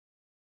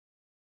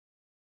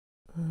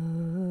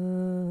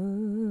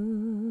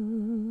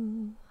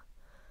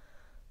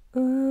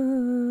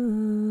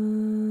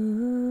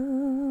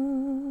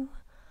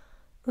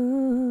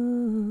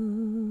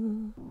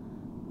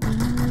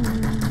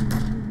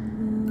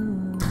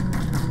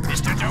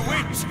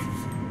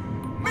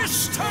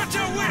Mr.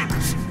 DeWitt!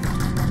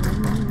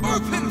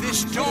 Open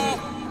this door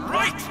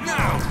right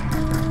now!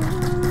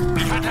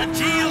 We had a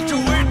deal,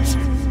 DeWitt!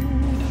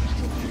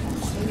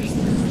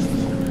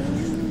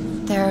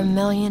 There are a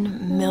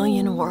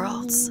million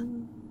worlds.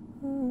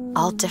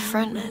 All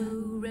different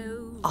and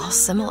all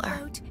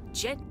similar.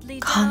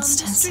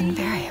 Constants and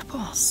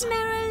variables.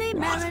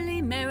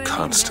 What?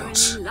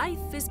 Constants?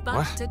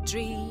 What?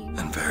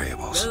 And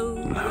variables?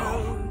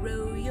 No.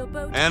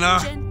 Anna,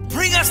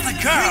 bring us the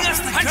girl! Bring us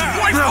the girl!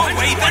 Wipe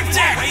away the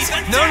debt!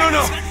 No!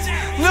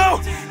 No!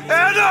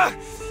 Anna!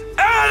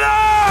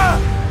 Anna!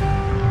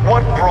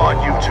 What brought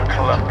you to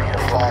Columbia,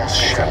 false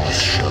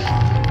shepherd?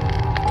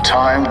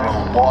 Time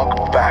will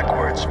walk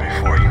backwards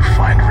before you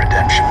find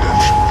redemption.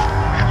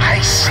 I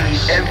see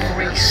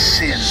every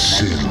sin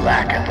that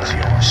blackens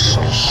your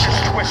soul.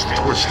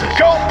 Twisted.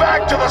 Go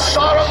back to the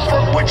Sodom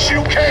from which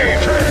you came!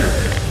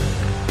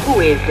 Who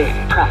is this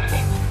prophet?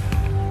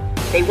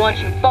 They want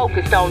you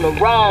focused on the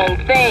wrong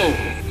things.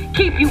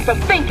 Keep you from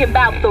thinking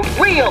about the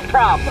real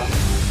problem.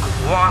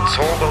 Wants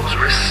all those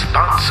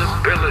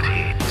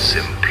responsibility.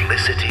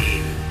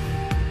 Simplicity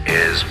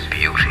is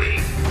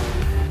beauty.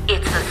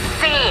 It's a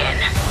sin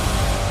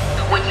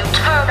when you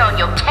turn on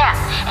your tap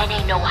and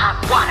ain't no hot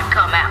water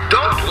come out.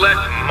 Don't let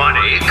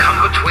money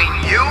come between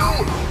you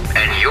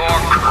and your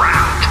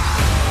craft.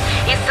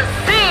 It's a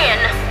sin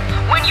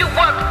when you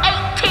work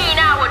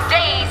 18-hour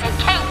days and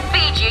can't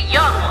feed your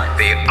young ones.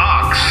 The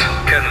ox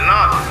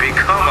cannot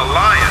become a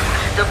lion.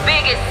 The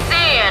biggest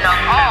sin of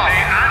all. The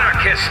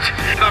anarchist,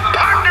 the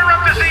partner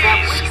of disease.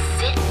 That we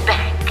sit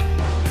back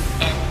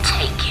and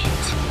take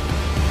it.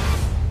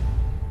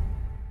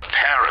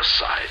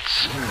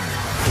 Parasites.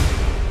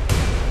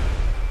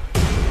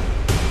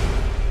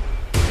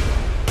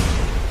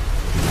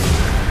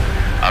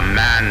 A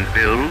man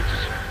builds,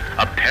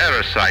 a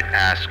parasite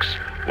asks,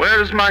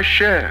 "Where's my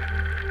share?"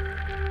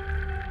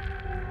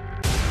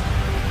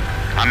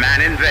 A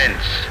man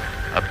invents,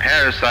 a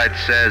parasite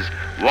says,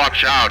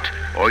 "Watch out,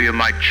 or you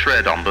might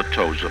tread on the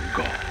toes of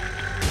God."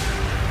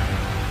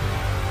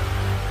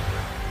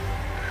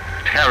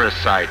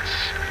 Parasites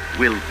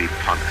will be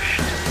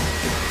punished.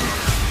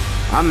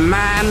 A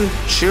man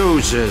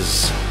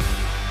chooses,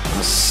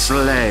 a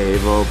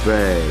slave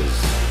obeys.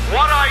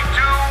 What I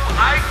do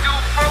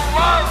for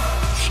love.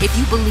 If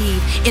you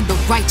believe in the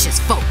righteous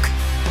folk,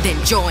 then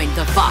join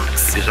the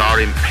Fox. It is our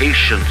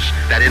impatience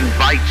that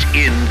invites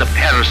in the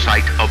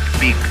parasite of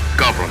big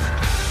government.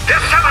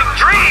 They're selling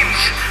dreams!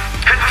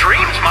 And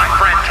dreams, my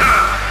friend,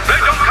 they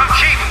don't come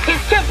cheap! His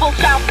temple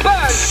shall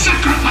burn!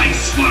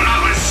 Sacrifice for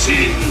our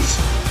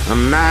sins! A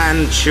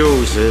man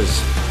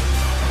chooses,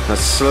 a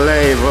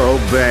slave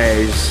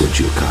obeys. Would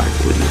you guide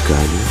me?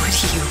 Would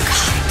you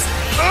guys?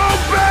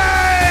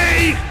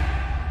 Obey!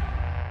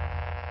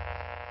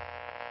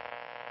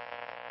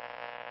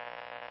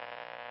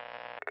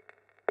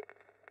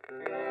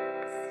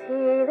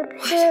 See the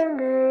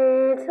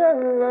pyramids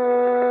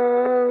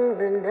along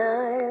the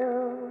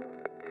Nile.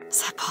 Is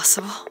that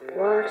possible?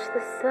 Watch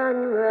the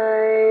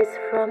sunrise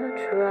from a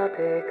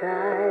tropic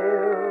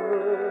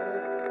isle.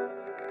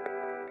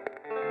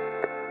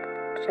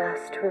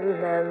 Just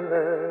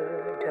remember,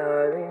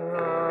 darling,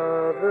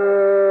 all the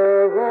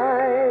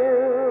while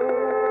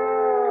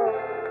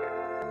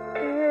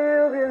you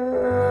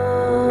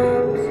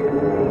belong to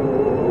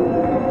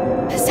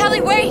me.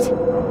 Sally, wait!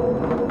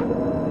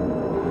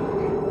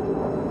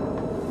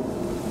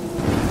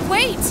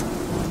 Wait!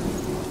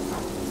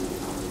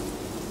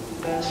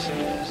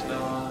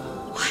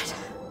 What?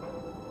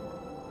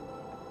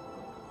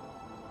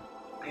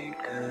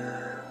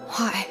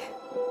 Why?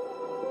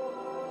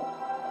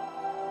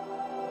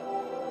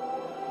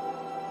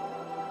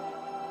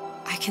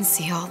 I can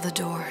see all the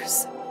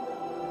doors.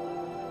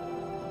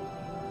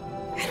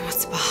 And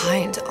what's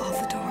behind all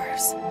the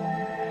doors.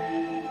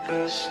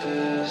 This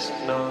is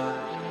not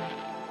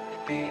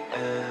the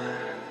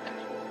end.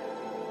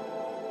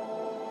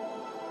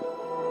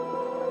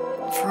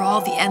 For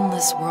all the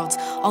endless worlds,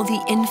 all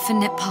the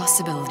infinite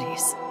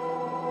possibilities.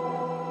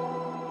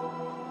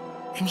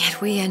 And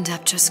yet we end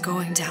up just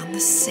going down the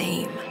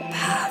same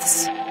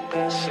paths.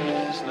 This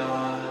is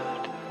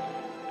not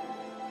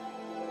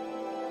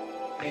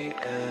the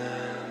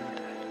end.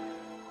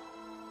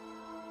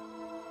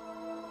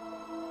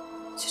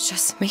 It's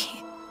just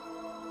me.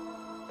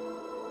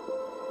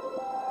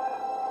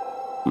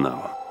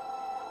 No.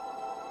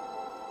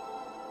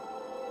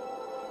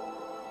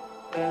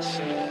 This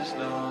is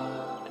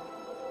not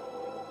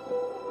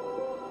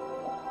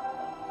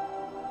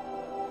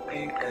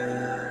the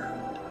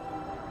end.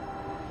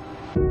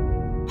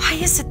 Why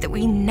is it that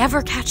we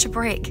never catch a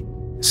break?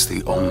 It's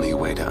the only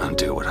way to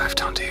undo what I've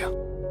done to you.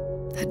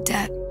 A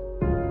debt.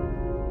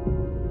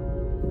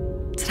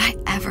 Did I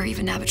ever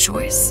even have a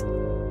choice?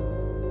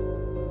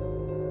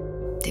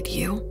 Did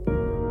you?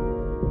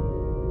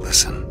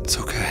 Listen, it's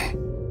okay.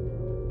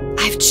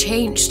 I've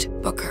changed,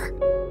 Booker.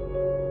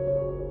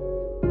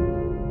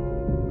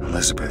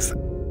 Elizabeth,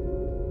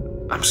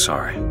 I'm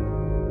sorry.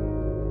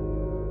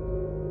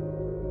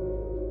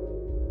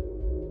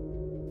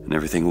 And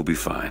everything will be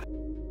fine.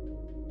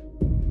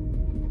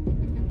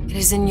 It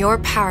is in your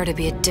power to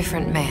be a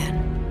different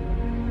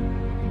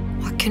man.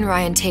 What can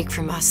Ryan take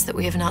from us that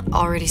we have not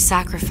already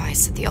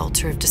sacrificed at the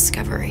altar of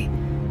discovery?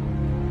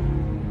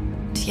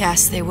 And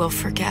yes, they will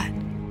forget.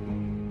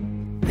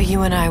 But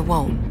you and I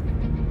won't.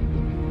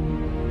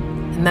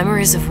 The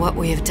memories of what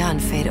we have done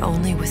fade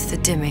only with the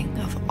dimming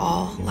of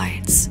all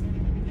lights.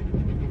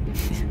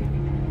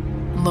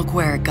 Look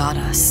where it got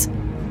us.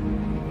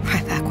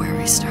 Right back where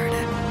we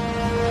started.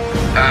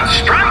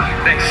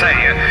 Strike, they say.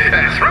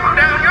 Throw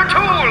down your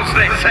tools,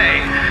 they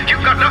say.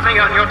 You've got nothing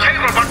on your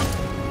table but...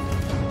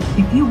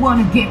 If you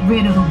want to get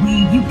rid of the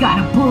weed, you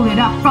gotta pull it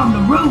up from the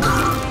root.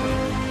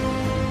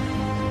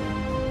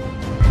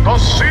 The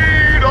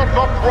seed of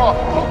the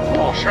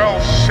prophet shall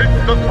sit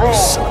the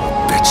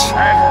throne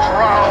and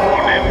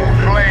drown in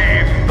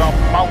flame the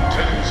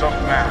mountains of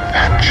man.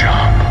 That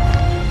job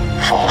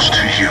falls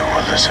to you,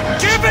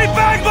 Elizabeth. Give me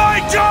back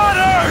my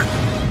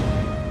daughter!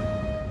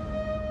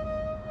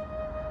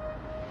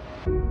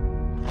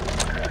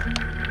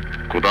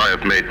 Could I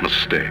have made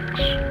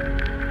mistakes?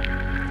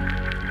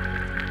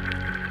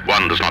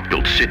 One does not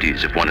build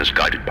cities if one is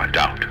guided by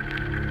doubt.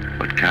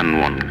 But can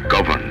one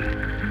govern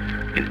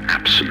in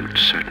absolute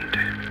certainty?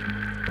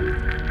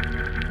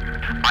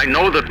 I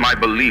know that my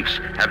beliefs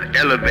have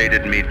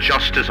elevated me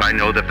just as I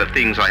know that the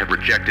things I have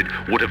rejected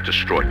would have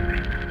destroyed me.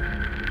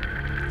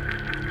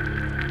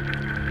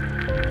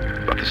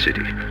 But the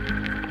city,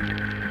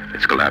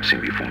 it's collapsing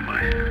before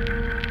my...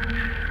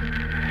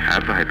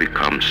 Have I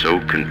become so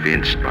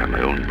convinced by my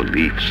own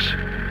beliefs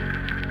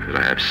that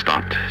I have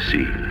stopped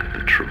seeing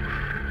the truth?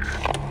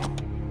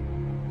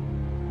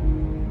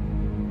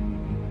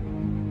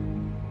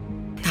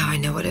 Now I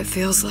know what it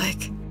feels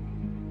like.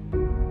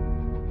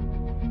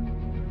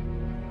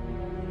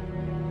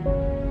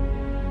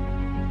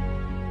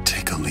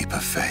 Take a leap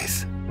of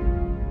faith.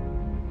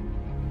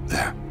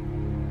 There.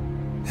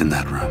 In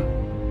that room.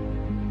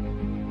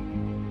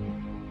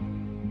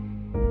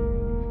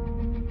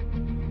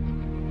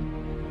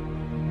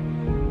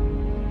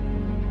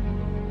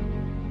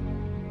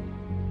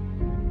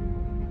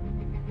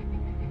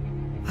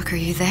 Look, are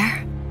you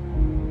there?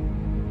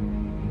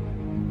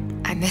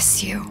 I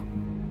miss you.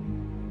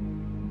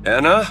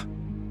 Anna?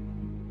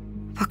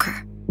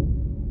 Booker.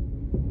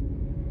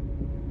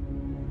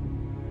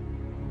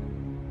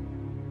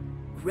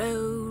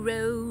 Row,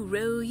 row,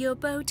 row your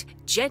boat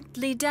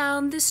gently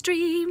down the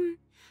stream.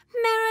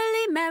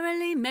 Merrily,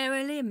 merrily,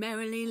 merrily,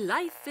 merrily,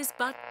 life is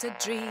but a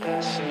dream.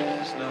 This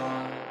is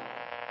not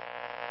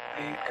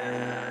the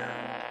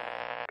end.